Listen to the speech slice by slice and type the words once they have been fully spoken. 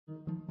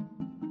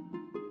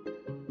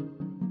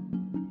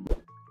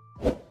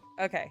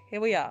Okay, here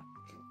we are.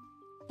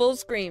 Full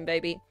screen,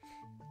 baby.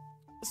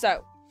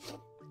 So,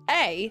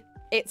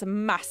 it's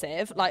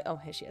massive. Like, oh,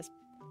 here she is.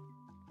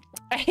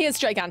 It's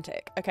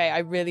gigantic. Okay, I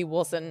really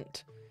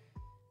wasn't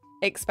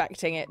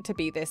expecting it to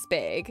be this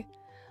big.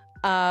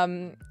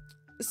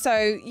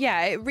 So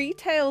yeah, it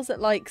retails at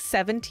like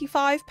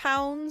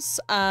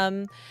 £75.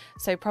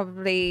 So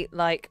probably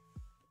like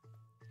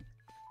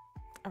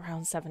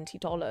around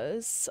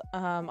 $70,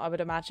 I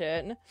would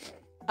imagine.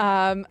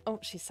 Oh,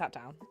 she sat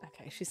down.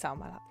 Okay, she's sat on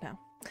my lap now.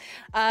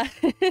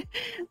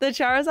 The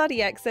Charizard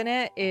EX in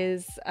it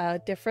is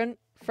different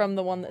from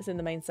the one that's in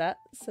the main set.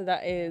 So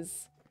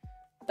that's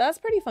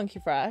pretty funky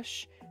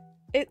fresh.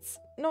 It's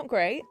not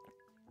great,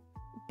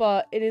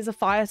 but it is a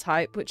fire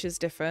type, which is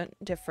different.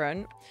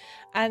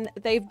 And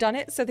they've done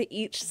it so that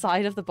each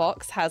side of the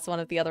box has one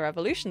of the other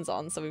evolutions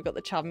on. So we've got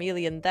the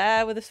Charmeleon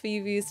there with a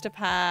few booster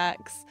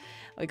packs.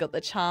 We've got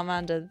the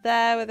Charmander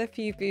there with a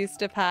few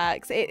booster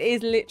packs. It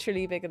is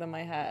literally bigger than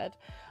my head.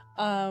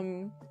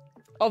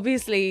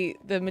 Obviously,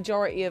 the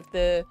majority of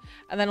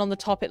and then on the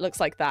top it looks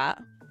like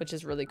that, which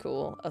is really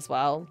cool as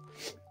well.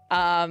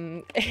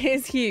 It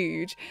is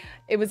huge.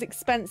 It was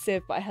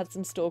expensive, but I had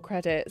some store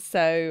credit,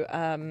 so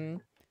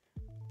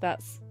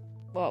that's,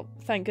 well,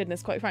 thank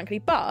goodness, quite frankly.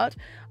 But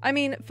I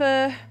mean,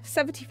 for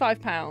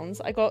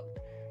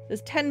 £75,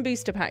 there's 10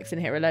 booster packs in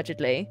here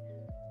allegedly,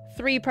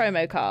 3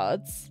 promo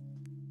cards,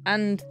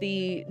 and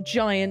the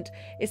giant,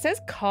 it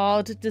says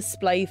card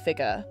display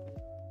figure.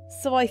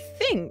 So I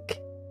think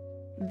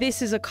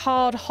this is a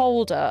card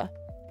holder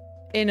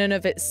in and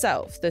of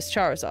itself, this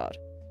Charizard.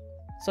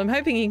 So I'm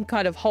hoping he can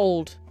kind of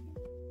hold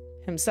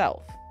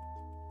himself.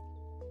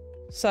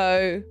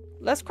 So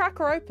let's crack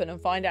her open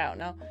and find out.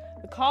 Now,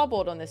 the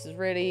cardboard on this is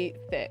really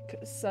thick,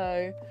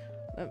 so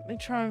let me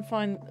try and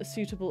find a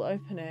suitable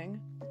opening.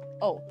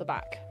 Oh, the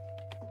back.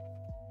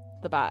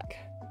 The back.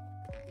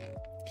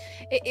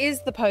 It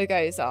is the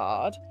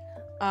Pogozard,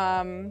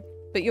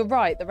 but you're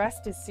right, the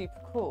rest is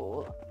super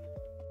cool.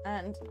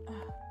 And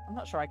I'm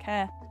not sure I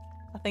care.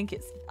 I think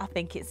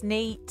it's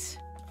neat.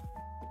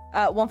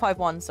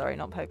 151, sorry,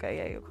 not Pogo.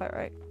 Yeah, you're quite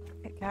right.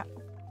 Kit Kat.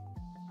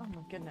 Oh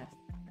my goodness.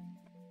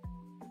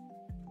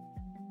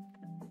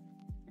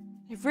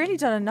 You've really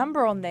done a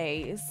number on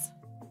these.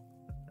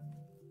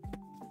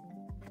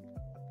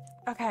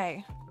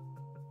 Okay.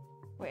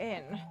 We're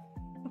in.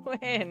 We're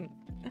in.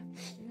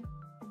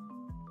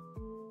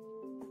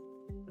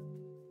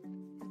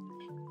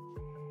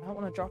 I don't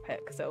want to drop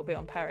it because it'll be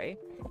on Perry.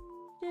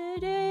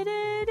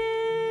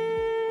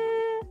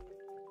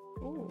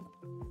 Ooh.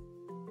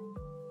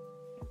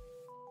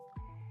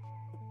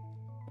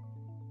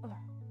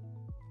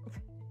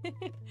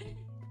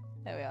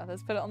 There we are.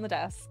 Let's put it on the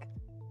desk.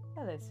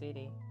 Hello,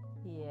 sweetie.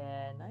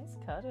 Yeah, nice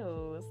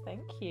cuddles.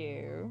 Thank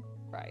you.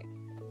 Right.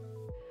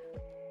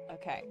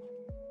 Okay.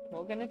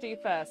 What we're going to do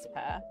first,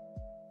 Pear,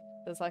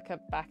 there's like a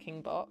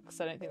backing box.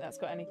 I don't think that's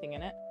got anything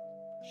in it.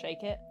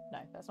 Shake it. No,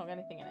 that's not got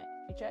anything in it.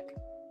 You check?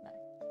 No.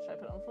 Should I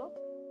put it on the floor?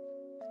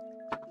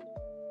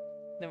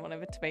 Didn't want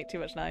it to make too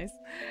much noise.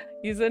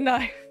 Use a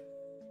knife.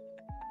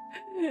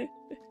 Good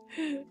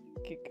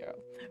girl.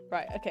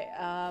 Right, okay.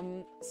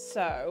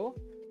 So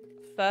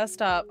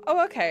first up,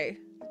 oh, okay.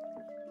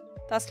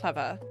 That's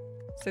clever.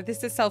 So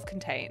this is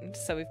self-contained.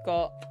 So we've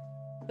got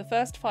the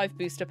first 5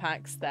 booster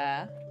packs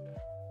there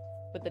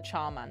with the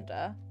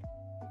Charmander.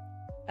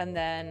 And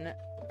then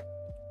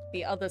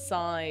the other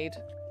side,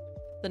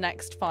 the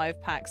next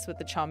 5 packs with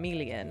the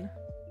Charmeleon.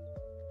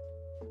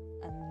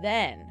 And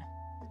then,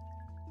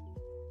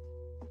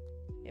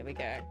 here we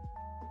go.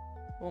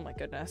 Oh my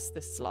goodness,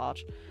 this is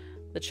large.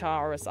 The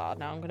Charizard.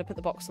 Now I'm going to put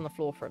the box on the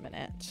floor for a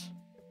minute.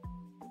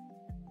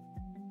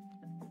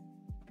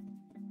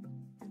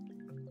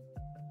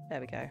 There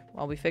we go.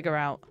 While we figure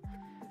out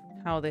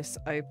how this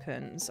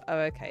opens. Oh,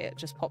 okay. It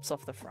just pops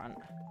off the front.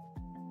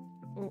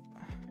 Ooh.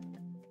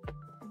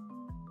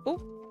 Ooh.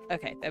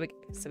 Okay, there we go.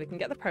 So we can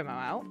get the promo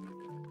out.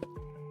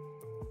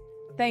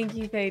 Thank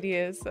you,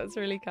 Thaddeus. That's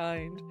really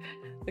kind.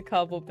 The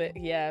cardboard bit.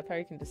 Yeah,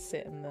 Perry can just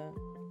sit in the...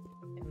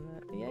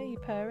 Yeah, you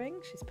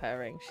purring? She's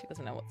purring. She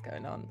doesn't know what's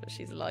going on, but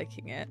she's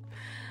liking it.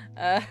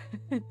 Okay.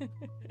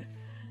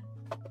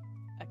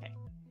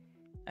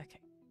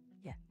 Okay.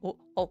 Yeah. Oh,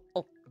 oh,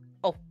 oh,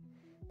 oh,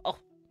 oh.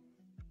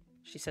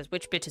 She says,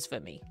 which bit is for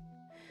me?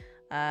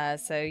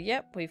 So,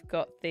 yep, we've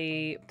got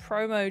the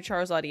promo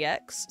Charizard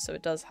EX. So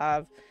it does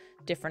have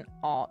different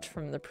art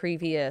from the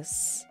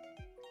previous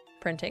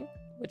printing,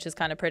 which is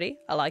kind of pretty.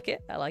 I like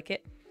it. I like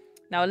it.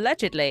 Now,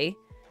 allegedly,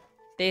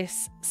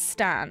 this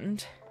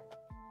stand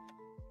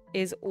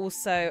is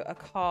also a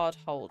card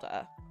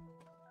holder,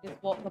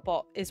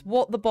 is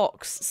what the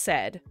box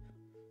said.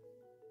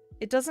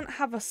 It doesn't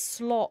have a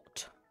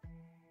slot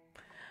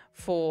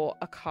for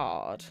a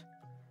card,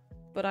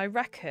 but I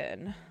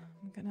reckon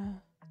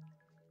I'm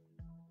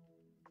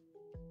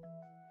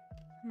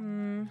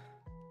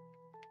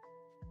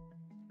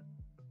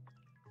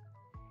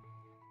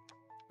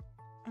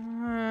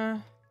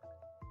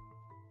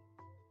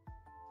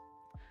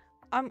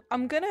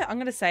gonna I'm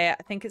gonna say it.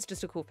 I think it's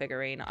just a cool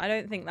figurine. I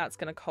don't think that's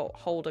gonna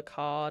hold a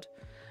card.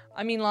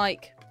 I mean,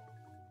 like,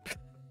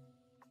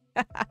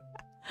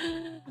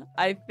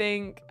 I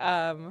think,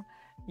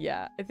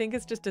 yeah, I think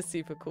it's just a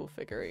super cool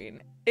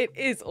figurine. It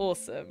is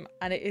awesome,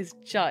 and it is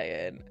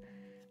giant.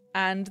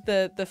 And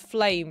the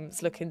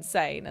flames look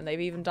insane, and they've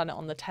even done it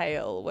on the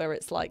tail where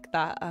it's like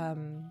that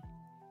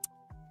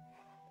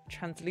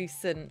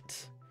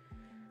translucent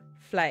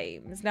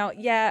flames. Now,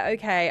 yeah,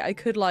 okay, I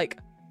could like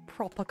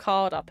prop a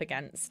card up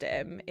against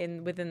him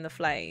within the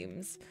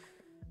flames.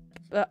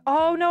 But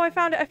oh no, I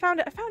found it.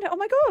 Oh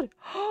my god.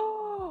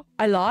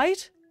 I lied.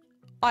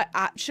 I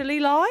actually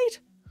lied.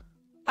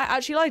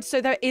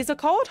 So there is a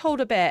card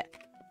holder bit.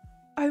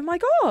 Oh my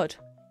god.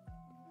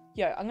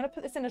 Yo, I'm going to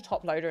put this in a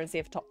top loader and see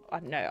if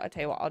no, I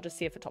tell you what, I'll just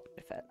see if a top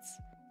loader fits.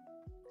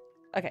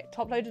 Okay,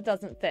 top loader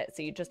doesn't fit,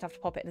 so you just have to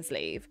pop it in a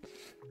sleeve.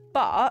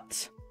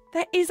 But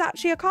there is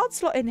actually a card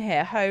slot in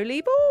here.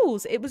 Holy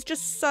balls. It was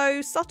just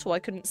so subtle I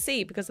couldn't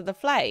see because of the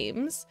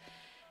flames.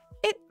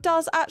 It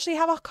does actually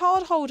have a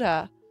card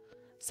holder.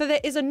 So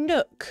there is a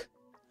nook.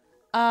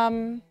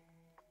 I'm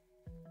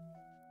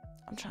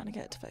trying to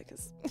get it to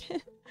focus.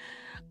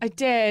 I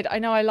did. I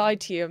know I lied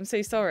to you. I'm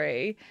so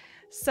sorry.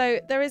 So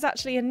there is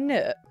actually a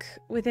nook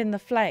within the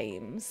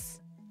flames.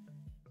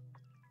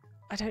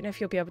 I don't know if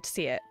you'll be able to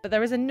see it, but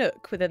there is a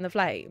nook within the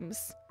flames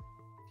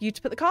for you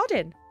to put the card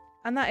in.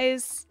 And that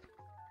is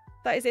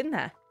in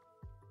there.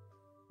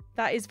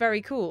 That is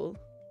very cool.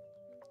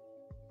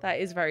 That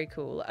is very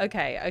cool.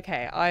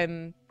 Okay.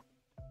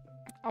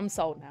 I'm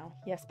sold now.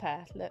 Yes,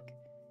 Pear. Look.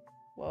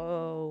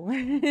 Whoa.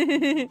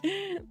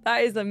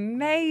 That is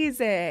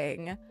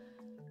amazing.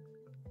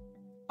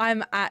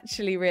 I'm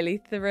actually really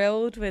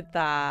thrilled with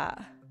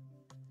that.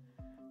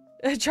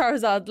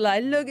 Charizard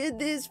like, look at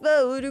this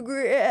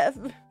photograph.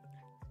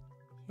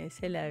 Yes,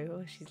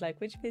 hello. She's like,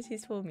 which piece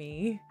is for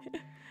me?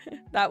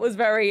 That was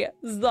very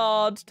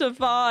Zard to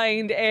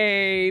find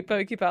a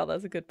Pokeball.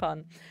 That's a good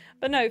pun.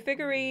 But no,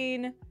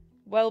 figurine,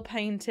 well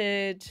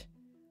painted,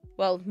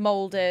 well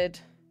molded,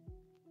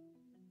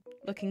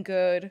 looking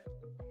good.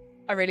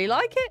 I really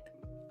like it.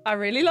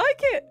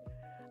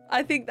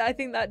 I think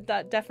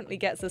that definitely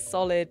gets a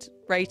solid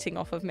rating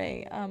off of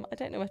me. I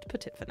don't know where to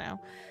put it for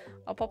now.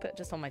 I'll pop it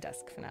just on my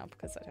desk for now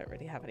because I don't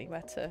really have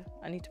anywhere to...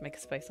 I need to make a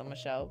space on my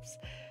shelves.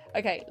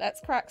 Okay,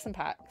 let's crack some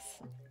packs.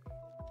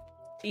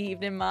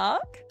 Evening,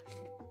 Mark.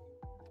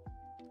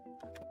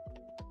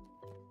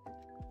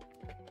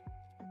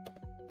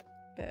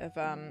 Bit of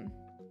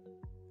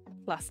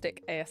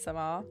plastic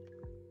ASMR.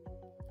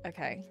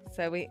 Okay,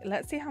 so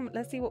let's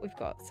see what we've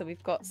got. So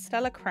we've got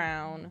Stellar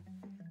Crown,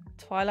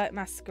 Twilight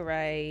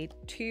Masquerade,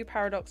 2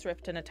 Paradox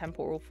Rift and a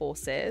Temporal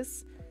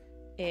Forces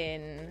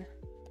in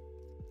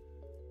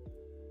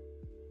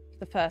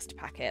the first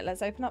packet.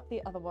 Let's open up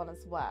the other one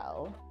as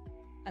well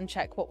and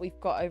check what we've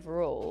got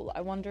overall.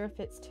 I wonder if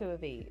it's 2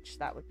 of each.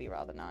 That would be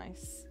rather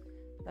nice.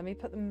 Let me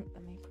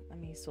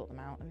sort them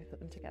out. Let me put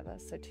them together.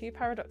 So 2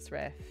 Paradox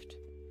Rift,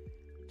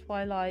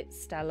 Twilight,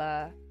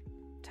 Stellar,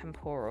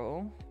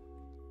 Temporal.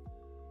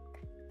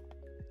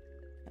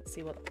 Let's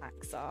see what the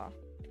packs are.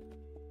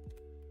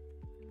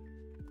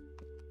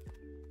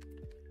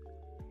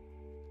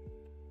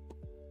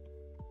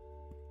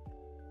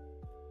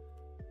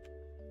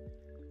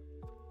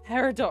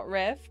 Peridot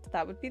Rift.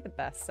 That would be the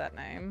best set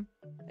name.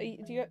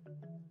 Did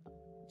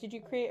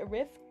you create a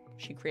rift?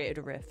 She created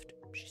a rift.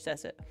 She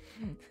says it.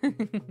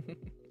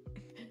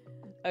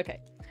 Okay.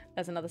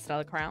 There's another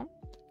Stellar Crown.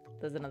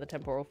 There's another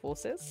Temporal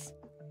Forces.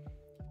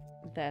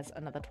 There's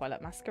another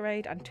Twilight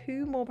Masquerade and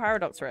 2 more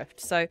Paradox Rift.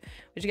 So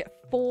we should get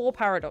 4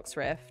 Paradox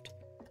Rift,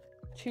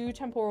 2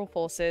 Temporal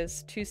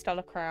Forces, 2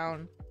 Stellar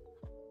Crown,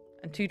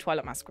 and 2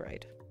 Twilight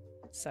Masquerade.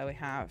 So we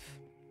have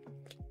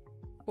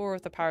 4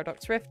 of the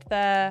Paradox Rift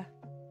there,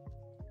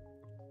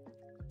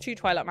 2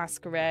 Twilight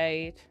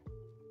Masquerade,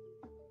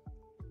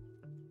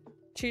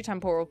 2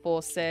 Temporal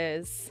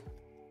Forces,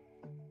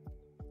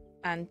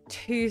 and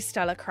 2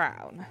 Stellar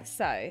Crown.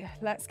 So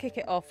let's kick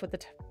it off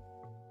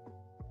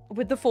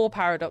with the 4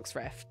 Paradox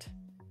Rift.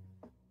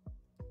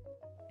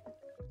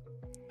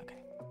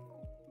 Okay.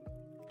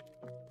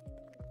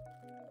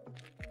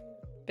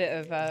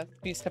 Bit of a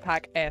booster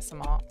pack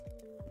ASMR.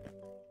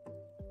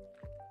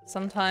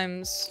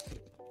 Sometimes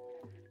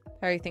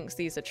Perry thinks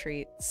these are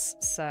treats,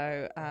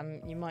 so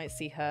you might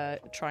see her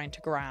trying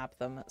to grab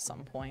them at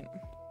some point.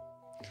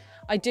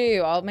 I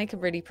do. I'll make a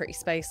really pretty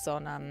space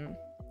on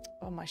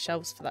my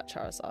shelves for that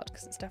Charizard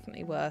because it's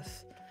definitely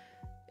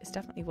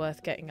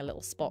worth getting a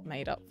little spot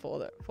made up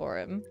for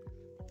him.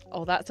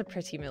 Oh, that's a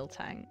pretty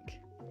Miltank.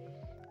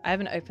 I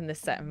haven't opened this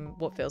set in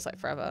what feels like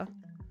forever.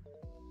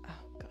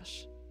 Oh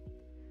gosh,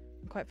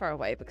 I'm quite far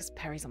away because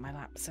Perry's on my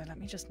lap, so let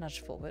me just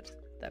nudge forward.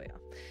 There we are.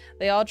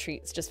 They are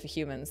treats just for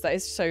humans. That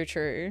is so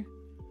true.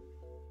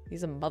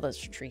 These are mother's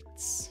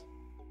treats.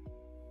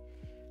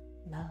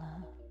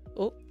 Nah.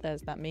 Oh,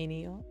 there's that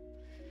Meteor.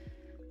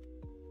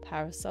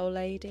 Parasol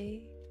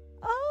Lady.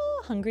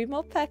 Oh, Hungry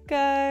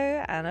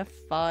Morpeko and a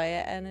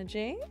Fire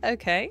Energy.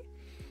 Okay.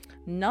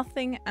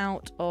 Nothing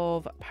out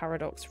of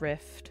Paradox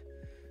Rift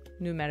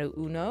numero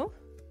 1.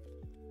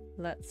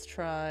 Let's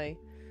try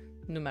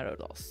numero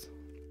 2.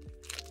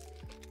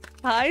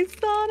 Hi,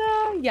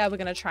 Sana. Yeah, we're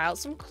going to try out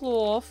some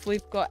cloth.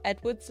 We've got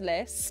Edward's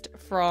List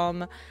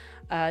from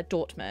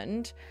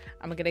Dortmund,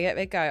 and we're going to give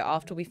it a go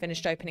after we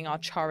finished opening our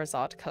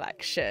Charizard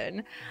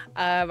collection.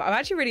 I'm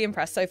actually really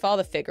impressed so far.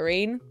 The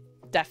figurine,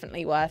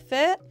 definitely worth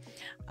it.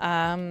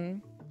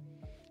 And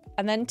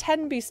then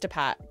 10 booster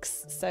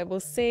packs. So we'll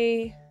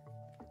see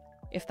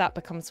if that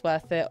becomes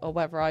worth it or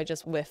whether I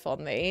just whiff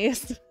on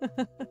these.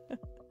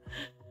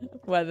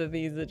 Whether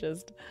these are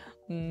just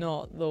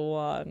not the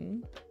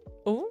one.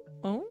 Oh.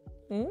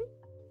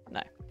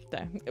 No,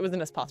 it was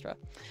an Espathra.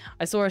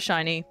 I saw a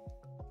shiny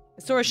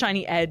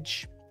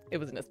edge. It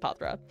was an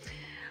Espathra.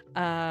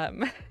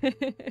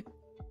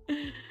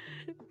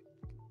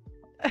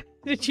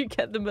 Did you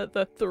get them at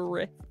the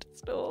thrift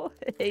store?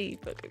 Hey,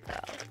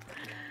 Pokémon.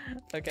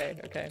 Okay,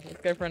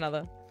 let's go for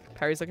another.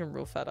 Perry's looking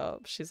real fed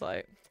up. She's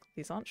like,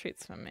 these aren't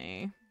treats for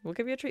me. We'll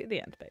give you a treat at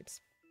the end,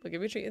 babes. We'll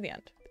give you a treat at the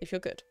end, if you're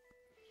good.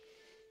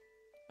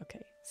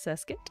 Okay,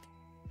 Surskit.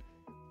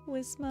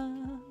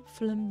 Whisma,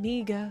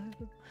 Flamigo,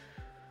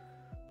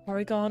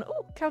 Porygon,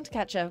 oh,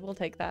 Countercatcher, we'll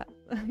take that.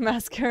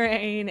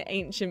 Masquerain,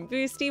 Ancient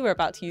Boosty, we're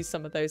about to use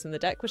some of those in the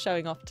deck we're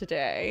showing off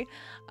today.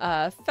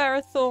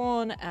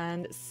 Ferrothorn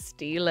and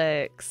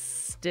Steelix,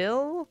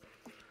 still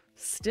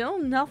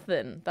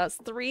nothing. That's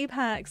 3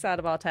 packs out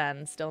of our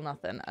 10, still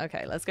nothing.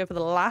 Okay, let's go for the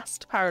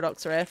last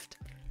Paradox Rift.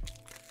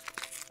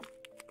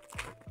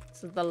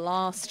 This is the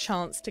last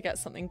chance to get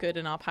something good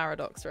in our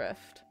Paradox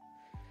Rift.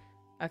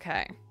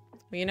 Okay.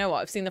 Well, you know what?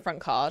 I've seen the front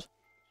card,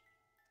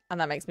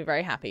 and that makes me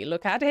very happy.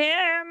 Look at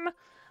him!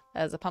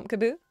 There's a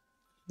Pumpkaamy,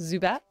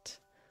 Zubat,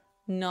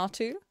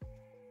 Natu,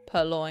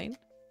 Purloin,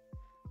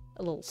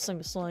 a little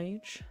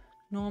Simbasage,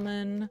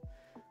 Norman,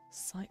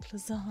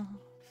 Cyclizar,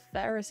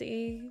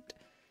 Ferroseed,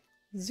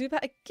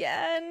 Zubat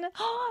again!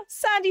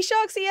 Sandy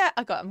Sharks here!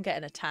 I'm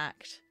getting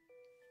attacked.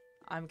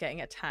 I'm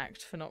getting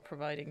attacked for not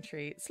providing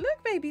treats.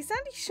 Look, baby,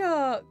 Sandy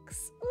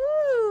Sharks!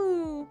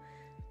 Ooh!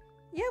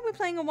 Yeah, we're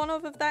playing a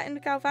one-off of that in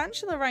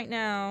Galvantula right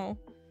now.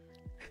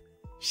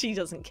 She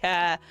doesn't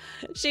care.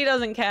 She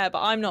doesn't care,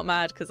 but I'm not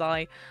mad because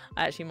I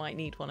actually might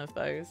need one of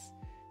those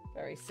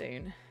very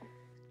soon.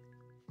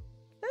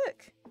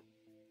 Look.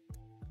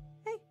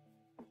 Hey.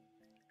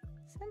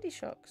 Sandy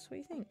Shocks, what do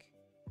you think?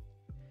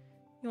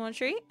 You want a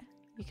treat?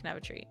 You can have a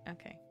treat.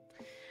 Okay.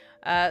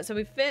 So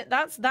we fit.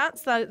 That's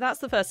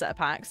the first set of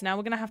packs. Now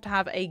we're gonna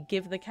have a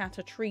give the cat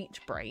a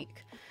treat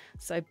break.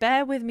 So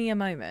bear with me a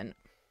moment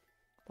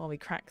while we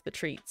crack the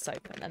treats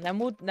open, and then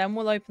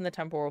we'll open the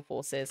temporal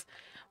forces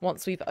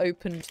once we've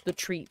opened the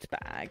treat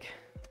bag.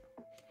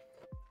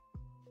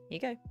 Here you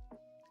go.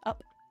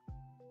 Up.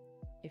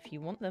 If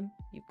you want them,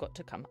 you've got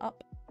to come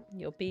up.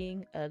 You're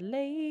being a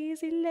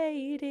lazy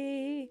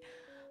lady.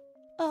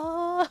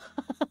 Oh.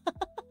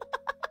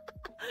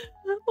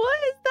 What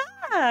is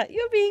that?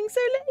 You're being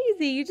so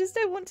lazy. You just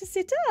don't want to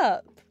sit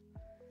up.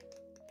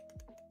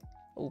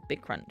 Oh,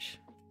 big crunch.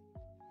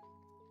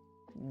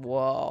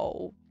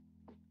 Whoa.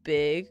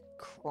 Big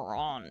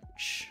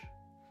crunch.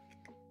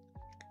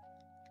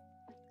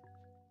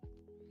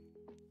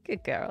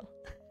 Good girl.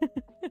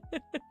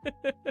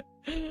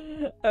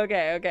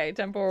 Okay,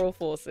 temporal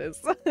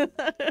forces.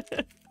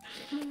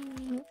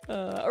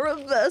 A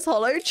reverse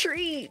hollow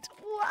treat.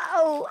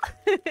 Wow.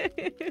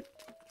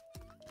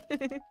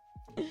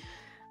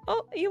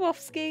 Oh, are you off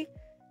ski?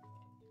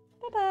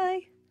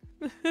 Bye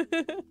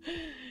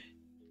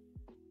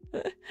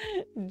bye.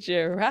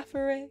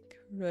 Giraffaric,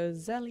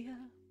 Roselia.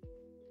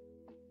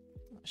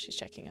 Oh, she's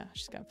checking her.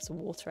 She's going for some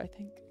water, I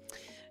think.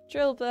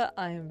 Drillbur,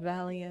 I am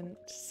Valiant.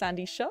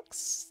 Sandy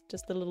Shucks,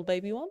 just the little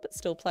baby one, but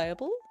still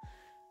playable.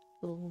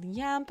 Little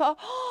Yampa.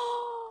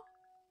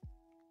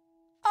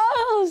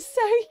 Oh,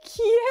 so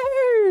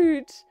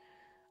cute!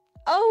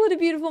 Oh, what a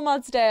beautiful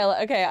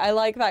Mudsdale. Okay, I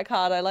like that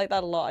card. I like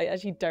that a lot. I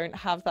actually don't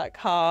have that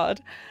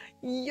card.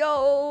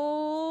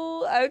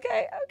 Yo!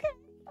 Okay.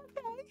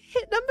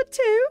 Hit number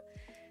 2.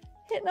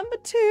 Hit number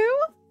 2.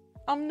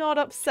 I'm not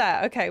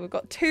upset. Okay, we've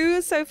got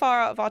 2 so far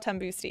out of our 10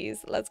 boosties.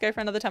 Let's go for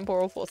another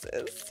temporal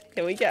forces.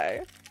 Here we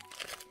go.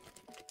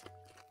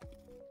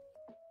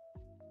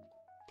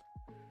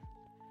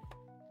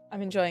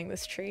 I'm enjoying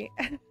this treat.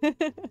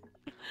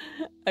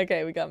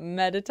 Okay, we got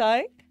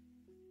Meditite.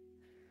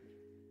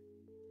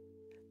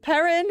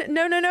 Perrin.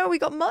 No, we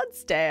got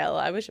Mudsdale.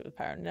 I wish it was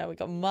Perrin. No, we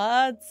got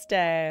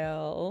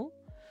Mudsdale.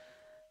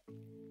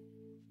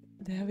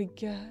 There we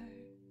go.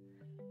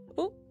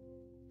 Oh,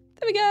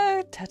 there we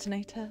go.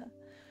 Tetanator.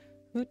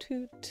 Hoot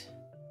Hoot.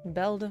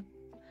 Beldum.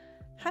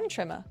 Hand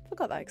Trimmer.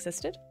 Forgot that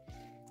existed.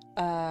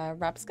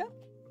 Rabska.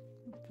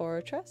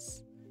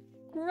 Fortress.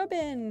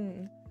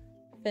 Grubbin.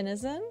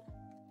 Finizen.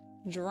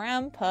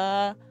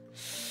 Drampa.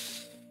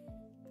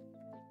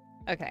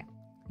 Okay.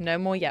 No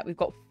more yet. We've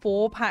got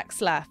 4 packs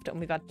left and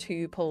we've had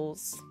 2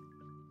 pulls.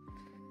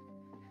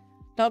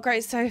 Not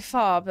great so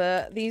far,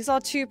 but these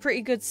are 2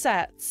 pretty good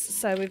sets.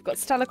 So we've got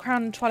Stellar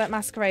Crown and Twilight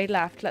Masquerade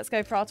left. Let's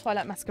go for our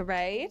Twilight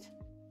Masquerade.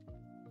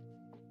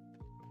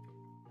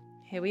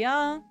 Here we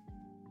are.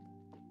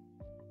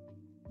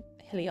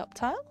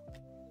 Helioptile.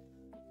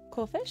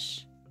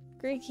 Corfish.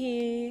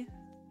 Greeky.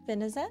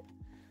 Finizen.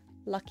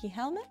 Lucky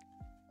Helmet,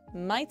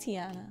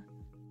 Mightyena,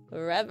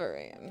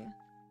 Reverie,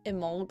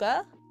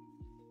 Emolga,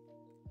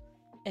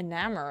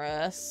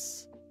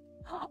 Enamorous.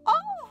 Oh,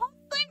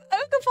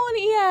 Okaforn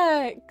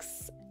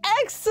EX!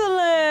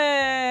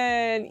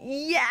 Excellent!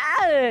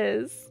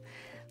 Yes!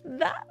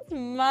 That's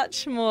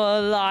much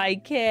more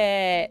like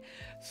it.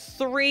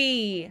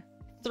 Three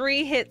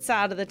hits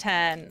out of the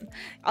 10.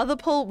 Other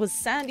pull was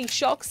Sandy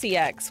Shocks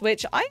EX,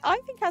 which I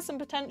think has some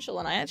potential,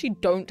 and I actually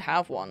don't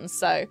have one,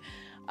 so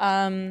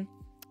I'm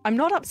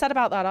not upset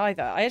about that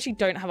either. I actually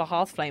don't have a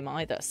Hearthflame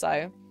either,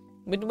 so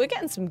we're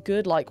getting some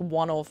good like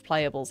one-off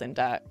playables in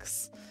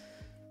decks.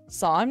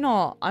 So I'm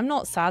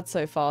not sad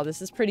so far.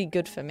 This is pretty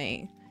good for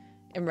me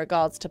in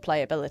regards to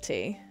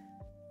playability.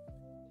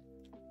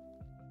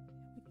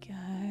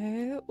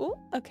 Go. Oh,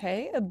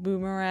 okay, a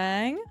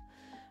Boomerang,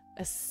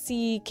 a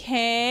Sea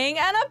King,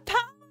 and a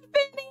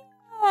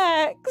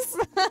Pampinix.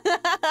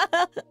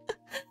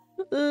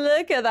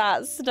 Look at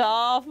that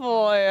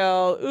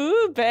Starfoil.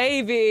 Ooh,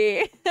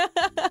 baby.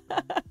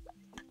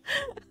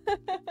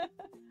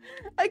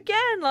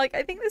 Again, like,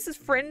 I think this is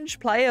fringe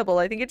playable.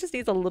 I think it just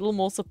needs a little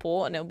more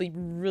support and it'll be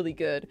really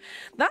good.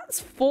 That's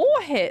 4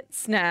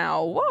 hits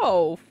now.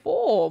 Whoa,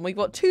 4. We've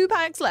got 2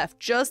 packs left,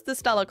 just the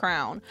Stellar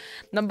Crown.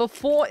 Number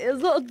 4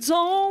 is a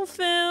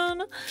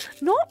Dolphin.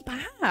 Not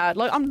bad.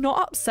 Like, I'm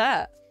not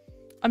upset.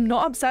 I'm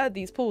not upset at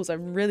these pulls.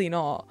 I'm really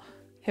not.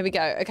 Here we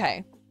go.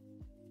 Okay.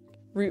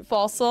 Root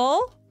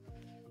Fossil.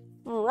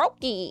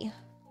 Rocky.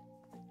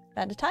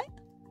 Banditite.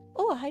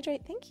 Oh,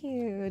 Hydrate, thank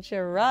you.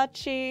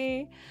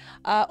 Jirachi.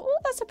 Oh,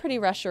 that's a pretty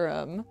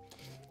Reshiram.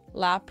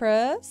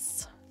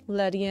 Lapras.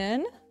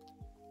 Ledian.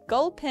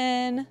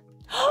 Gulpin.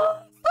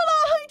 Oh,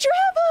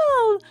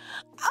 Hydreival!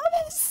 Oh,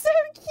 that's so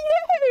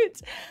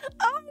cute!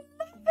 Oh,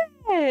 I love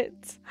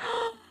it!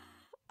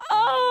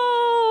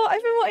 Oh,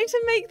 I've been wanting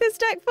to make this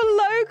deck for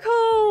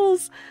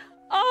locals!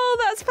 Oh,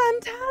 that's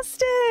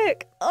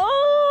fantastic!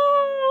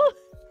 Oh!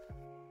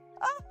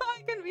 Oh,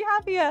 I couldn't be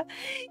happier.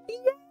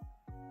 Yeah.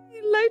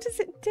 Lotus,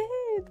 it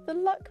did. The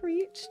luck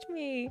reached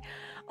me.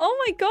 Oh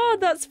my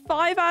god, that's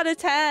 5 out of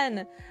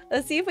 10.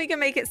 Let's see if we can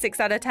make it 6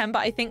 out of 10, but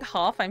I think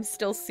half. I'm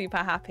still super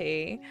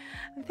happy.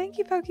 And thank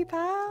you,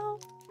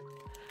 PokePal.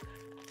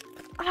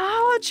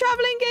 Oh,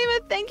 Traveling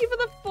Gamer, thank you for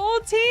the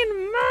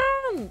 14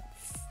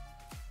 months.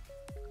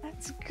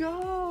 Let's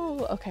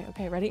go.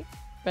 Okay, ready?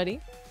 Ready?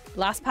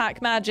 Last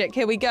pack magic.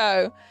 Here we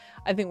go.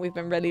 I think we've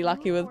been really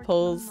lucky with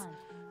pulls.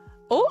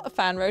 Oh,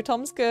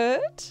 Fanrotom's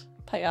good.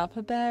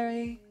 Payapa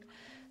Berry.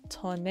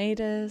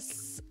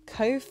 Tornadus,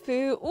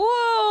 Kofu.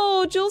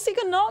 Whoa, Jewel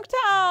Seeker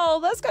Noctowl.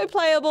 Let's go,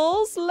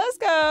 playables. Let's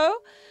go.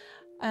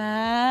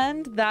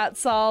 And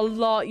that's our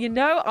lot. You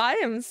know, I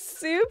am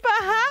super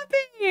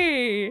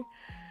happy.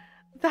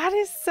 That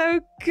is so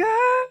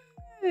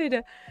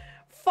good.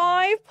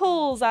 5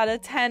 pulls out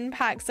of 10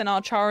 packs in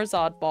our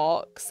Charizard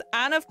box.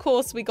 And of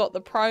course, we got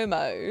the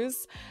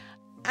promos.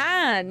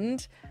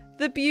 And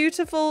the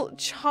beautiful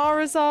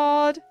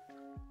Charizard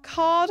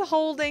card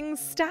holding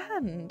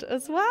stand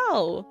as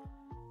well.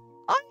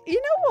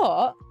 You know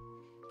what?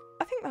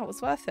 I think that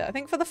was worth it. I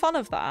think for the fun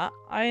of that,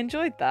 I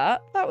enjoyed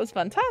that. That was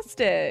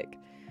fantastic.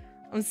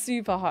 I'm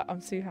super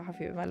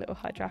happy with my little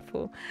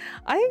Hydrapple.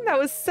 I think that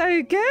was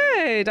so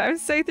good. I'm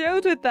so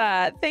thrilled with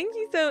that. Thank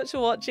you so much for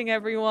watching,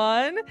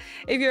 everyone.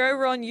 If you're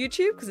over on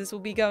YouTube, because this will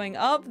be going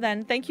up,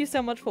 then thank you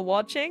so much for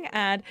watching.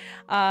 And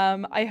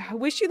I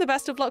wish you the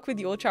best of luck with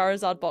your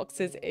Charizard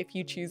boxes if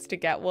you choose to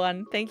get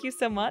one. Thank you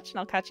so much, and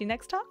I'll catch you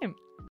next time.